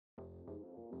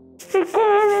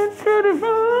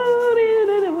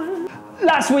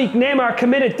Last week, Neymar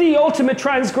committed the ultimate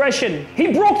transgression.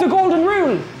 He broke the golden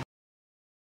rule.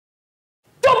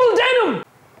 Double denim!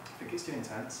 I think it's too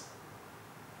intense.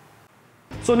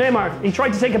 So Neymar, he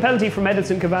tried to take a penalty from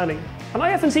Edinson Cavani. And I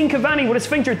haven't seen Cavani with a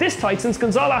sphincter this tight since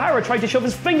Gonzalo Hara tried to shove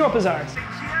his finger up his arse.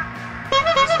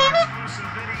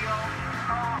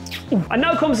 And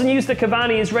now comes the news that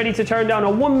Cavani is ready to turn down a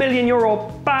 €1 million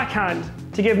backhand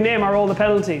to give Neymar all the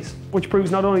penalties, which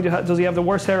proves not only does he have the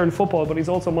worst hair in football, but he's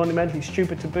also monumentally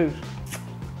stupid to boot.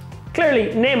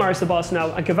 Clearly, Neymar is the boss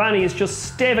now, and Cavani is just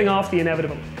staving off the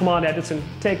inevitable. Come on, Edinson,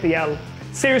 take the L.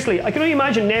 Seriously, I can only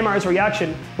imagine Neymar's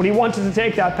reaction when he wanted to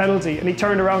take that penalty and he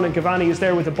turned around and Cavani is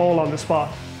there with the ball on the spot.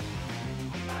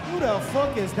 Who the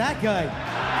fuck is that guy?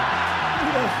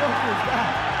 Who the fuck is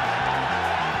that?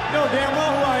 You know damn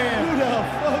well who I am. Who the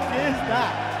fuck is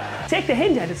that? Take the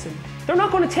hint, Edinson. They're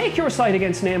not going to take your side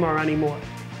against Neymar anymore.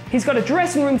 He's got a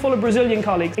dressing room full of Brazilian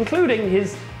colleagues, including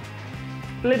his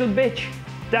little bitch,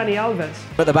 Dani Alves.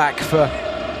 At the back for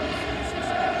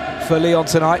Leon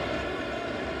tonight.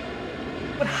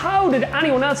 But how did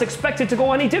anyone else expect it to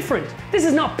go any different? This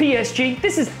is not PSG,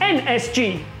 this is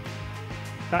NSG.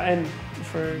 That N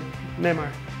for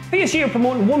Neymar. PSG are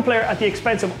promoting one player at the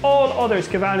expense of all others,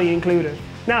 Cavani included.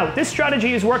 Now, this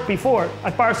strategy has worked before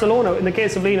at Barcelona in the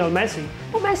case of Lionel Messi.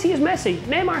 But Messi is Messi.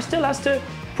 Neymar still has to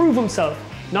prove himself,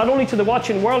 not only to the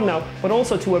watching world now, but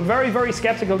also to a very, very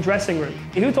sceptical dressing room.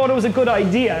 Who thought it was a good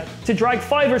idea to drag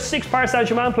 5 or 6 Paris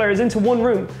Saint-Germain players into one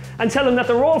room and tell them that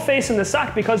they're all facing the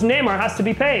sack because Neymar has to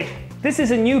be paid? This is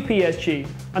a new PSG,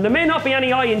 and there may not be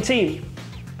any I in team,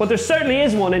 but there certainly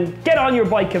is one, and get on your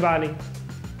bike, Cavani.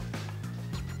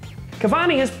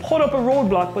 Cavani has put up a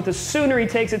roadblock, but the sooner he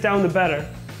takes it down, the better.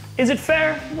 Is it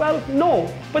fair? Well,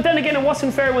 no. But then again, it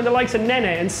wasn't fair when the likes of Nene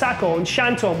and Sacco and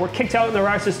Shantom were kicked out in their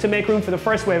arses to make room for the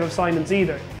first wave of signings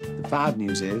either. The bad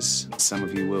news is, some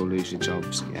of you will lose your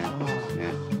jobs. Yeah.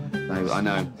 No, I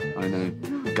know.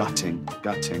 Gutting.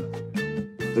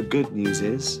 The good news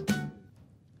is,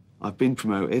 I've been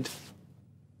promoted.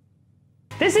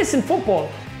 This isn't football.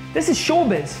 This is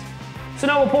showbiz. So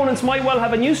now opponents might well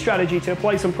have a new strategy to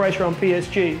apply some pressure on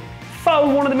PSG.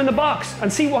 Foul one of them in the box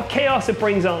and see what chaos it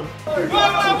brings on. Don't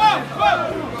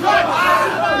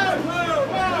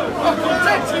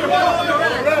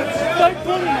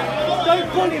bully him. Don't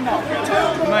bully him.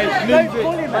 Mate, leave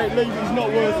it. Mate, leave it. It's not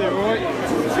worth it, alright?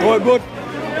 Alright, bud.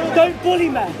 Don't bully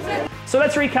man. So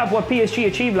let's recap what PSG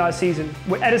achieved last season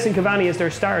with Edinson Cavani as their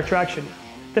star attraction.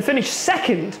 They finished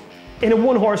second in a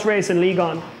one-horse race in Ligue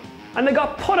 1. And they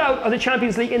got put out of the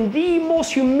Champions League in the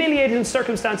most humiliating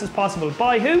circumstances possible.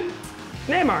 By who?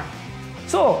 Neymar.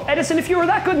 So, Edinson, if you were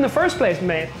that good in the first place,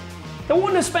 mate, they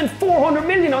wouldn't have spent 400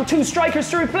 million on 2 strikers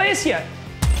to replace you.